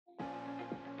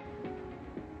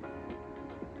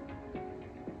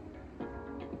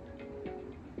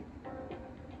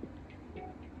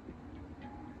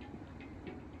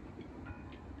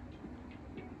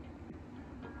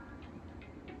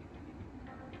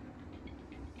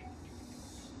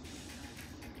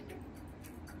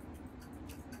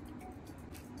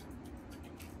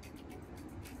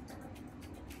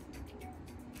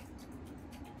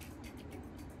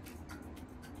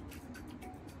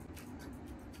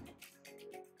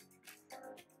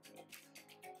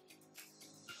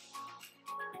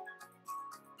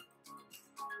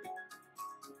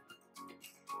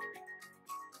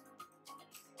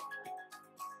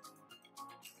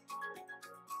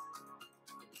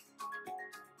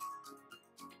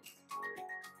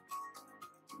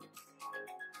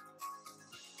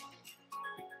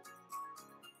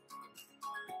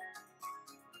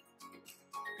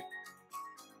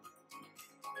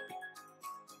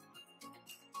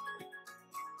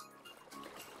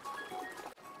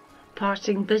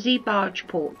passing busy barge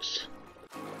ports.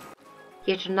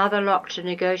 Yet another lock to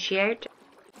negotiate,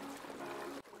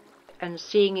 and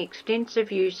seeing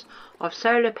extensive use of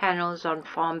solar panels on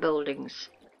farm buildings.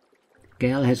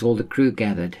 Gail has all the crew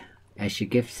gathered, as she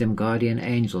gifts them guardian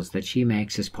angels that she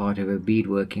makes as part of her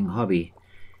beadworking hobby.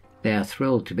 They are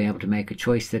thrilled to be able to make a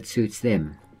choice that suits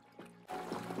them.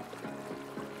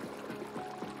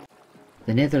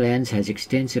 The Netherlands has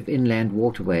extensive inland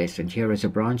waterways, and here is a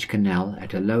branch canal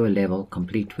at a lower level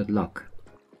complete with lock.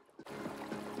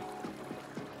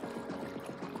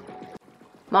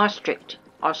 Maastricht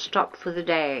are stopped for the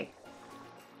day.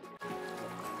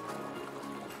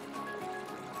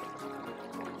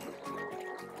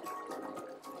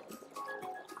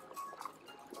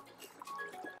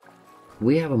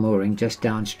 We have a mooring just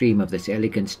downstream of this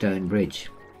elegant stone bridge.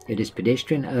 It is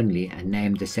pedestrian only and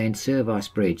named the St. Servas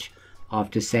Bridge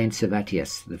after St.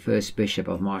 Servatius, the first bishop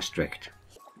of Maastricht.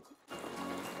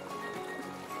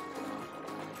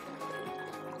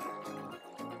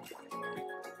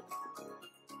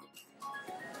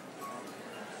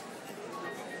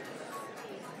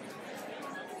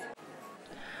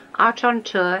 Out on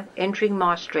tour, entering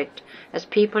Maastricht, as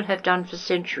people have done for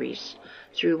centuries,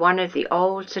 through one of the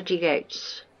old city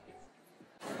gates.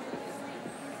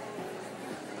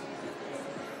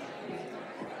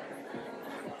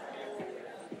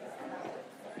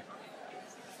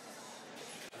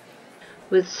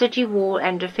 With city wall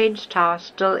and defence tower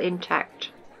still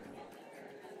intact.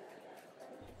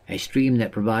 A stream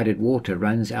that provided water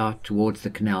runs out towards the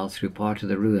canal through part of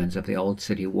the ruins of the old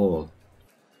city wall.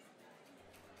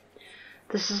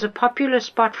 This is a popular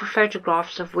spot for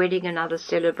photographs of wedding and other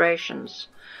celebrations.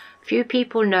 Few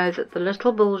people know that the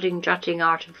little building jutting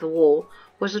out of the wall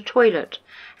was a toilet,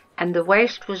 and the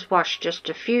waste was washed just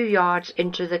a few yards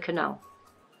into the canal.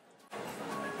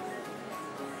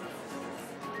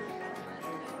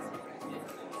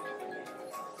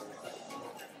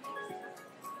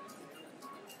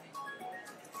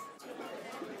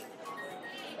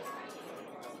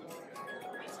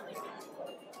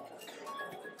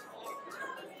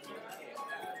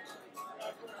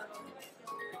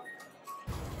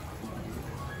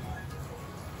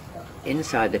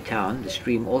 Inside the town, the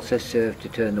stream also served to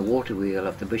turn the water wheel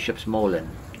of the bishop's molen,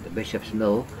 the bishop's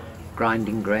mill,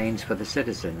 grinding grains for the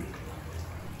citizen.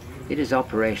 It is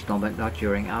operational but not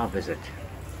during our visit,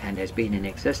 and has been in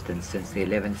existence since the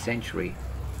 11th century.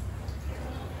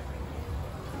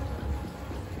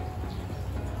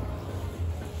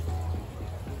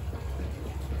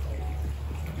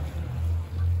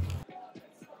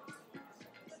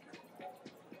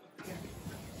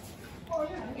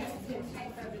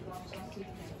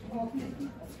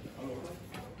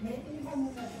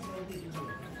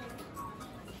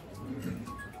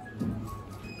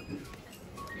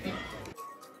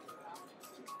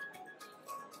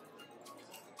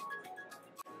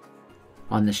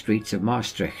 On the streets of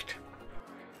Maastricht.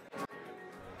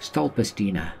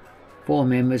 Stolpersteiner, 4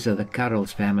 members of the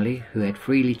Karels family who had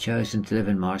freely chosen to live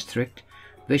in Maastricht,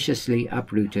 viciously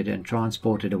uprooted and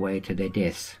transported away to their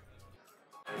deaths.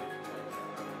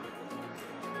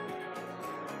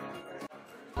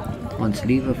 Ons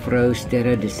Lieve Vrou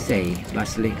Sterre de Zee,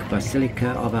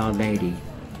 Basilica of Our Lady.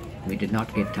 We did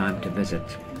not get time to visit.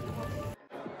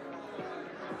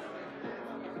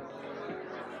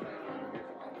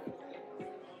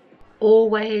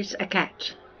 Always a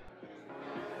cat.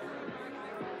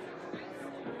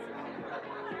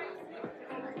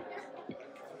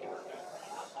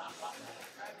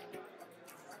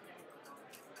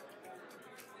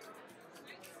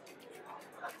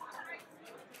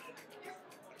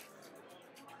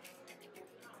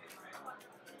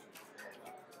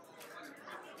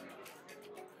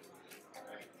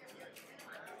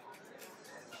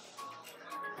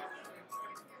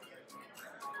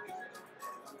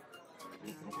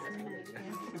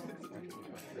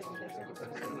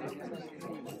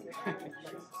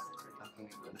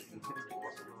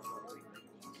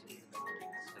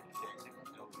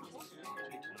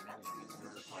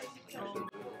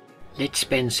 Let's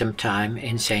spend some time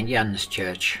in St. Jan's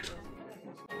Church.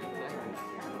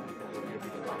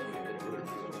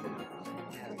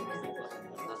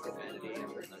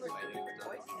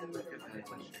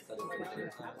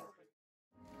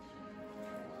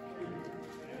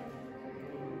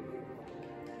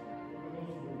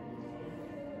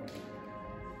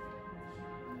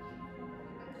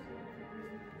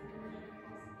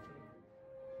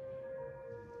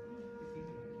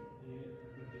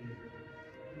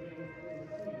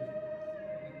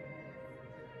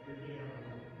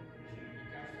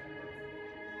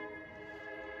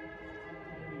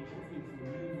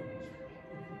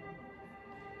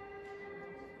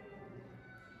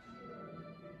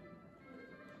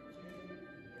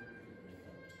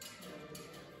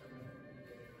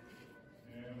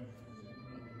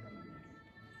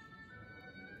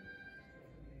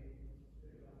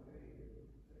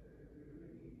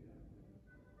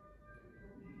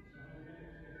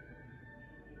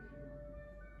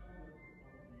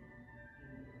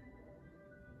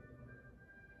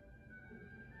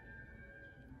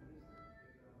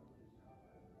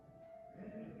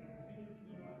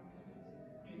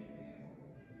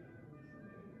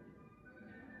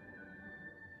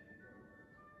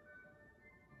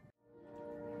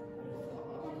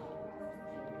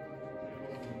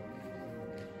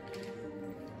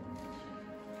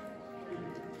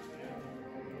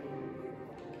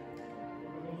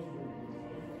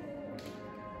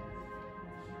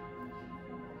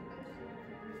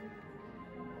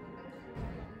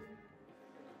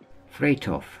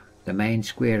 Vrijthof, the main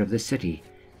square of the city.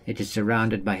 It is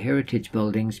surrounded by heritage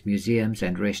buildings, museums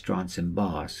and restaurants and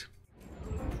bars.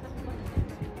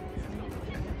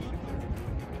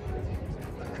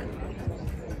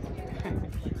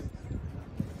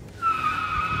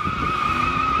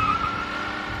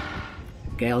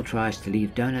 Gail tries to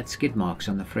leave donut skid marks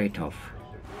on the Vrijthof.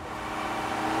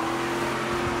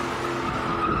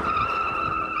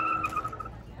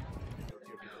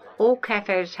 All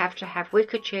cafes have to have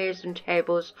wicker chairs and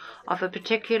tables of a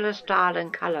particular style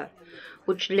and colour,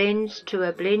 which lends to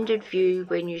a blended view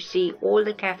when you see all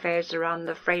the cafes around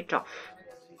the Vrijthof.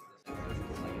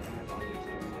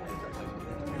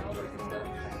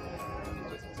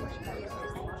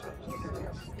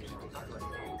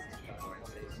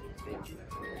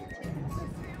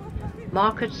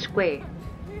 Market Square.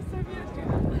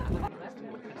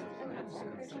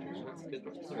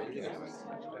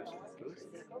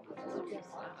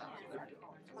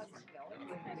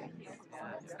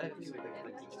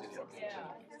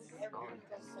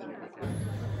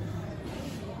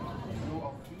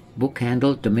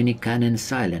 Boekhandel Dominicanen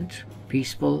Silent,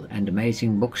 peaceful and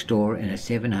amazing bookstore in a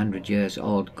 700 years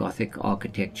old Gothic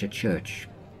architecture church.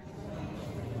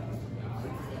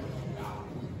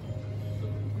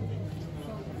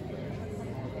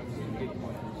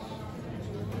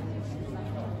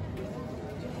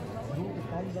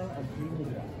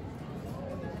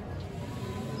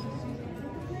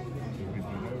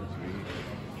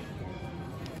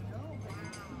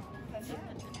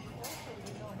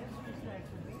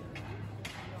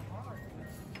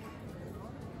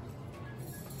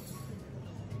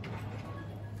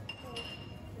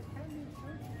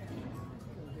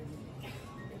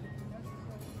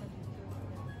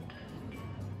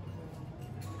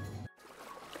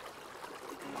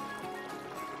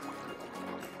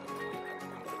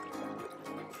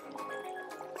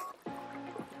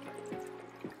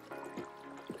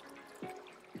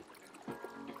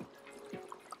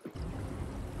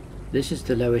 This is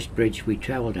the lowest bridge we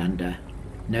travelled under.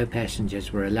 No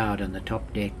passengers were allowed on the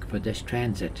top deck for this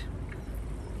transit.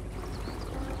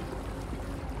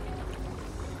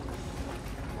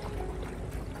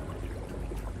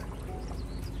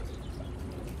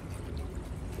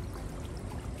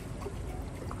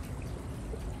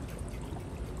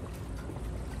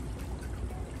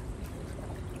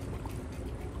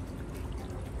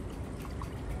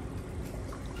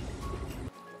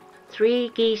 Three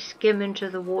geese skim into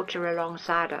the water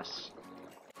alongside us.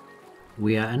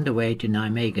 We are underway to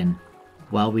Nijmegen.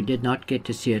 While we did not get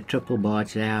to see a triple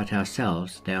barge layout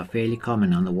ourselves, they are fairly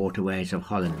common on the waterways of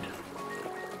Holland.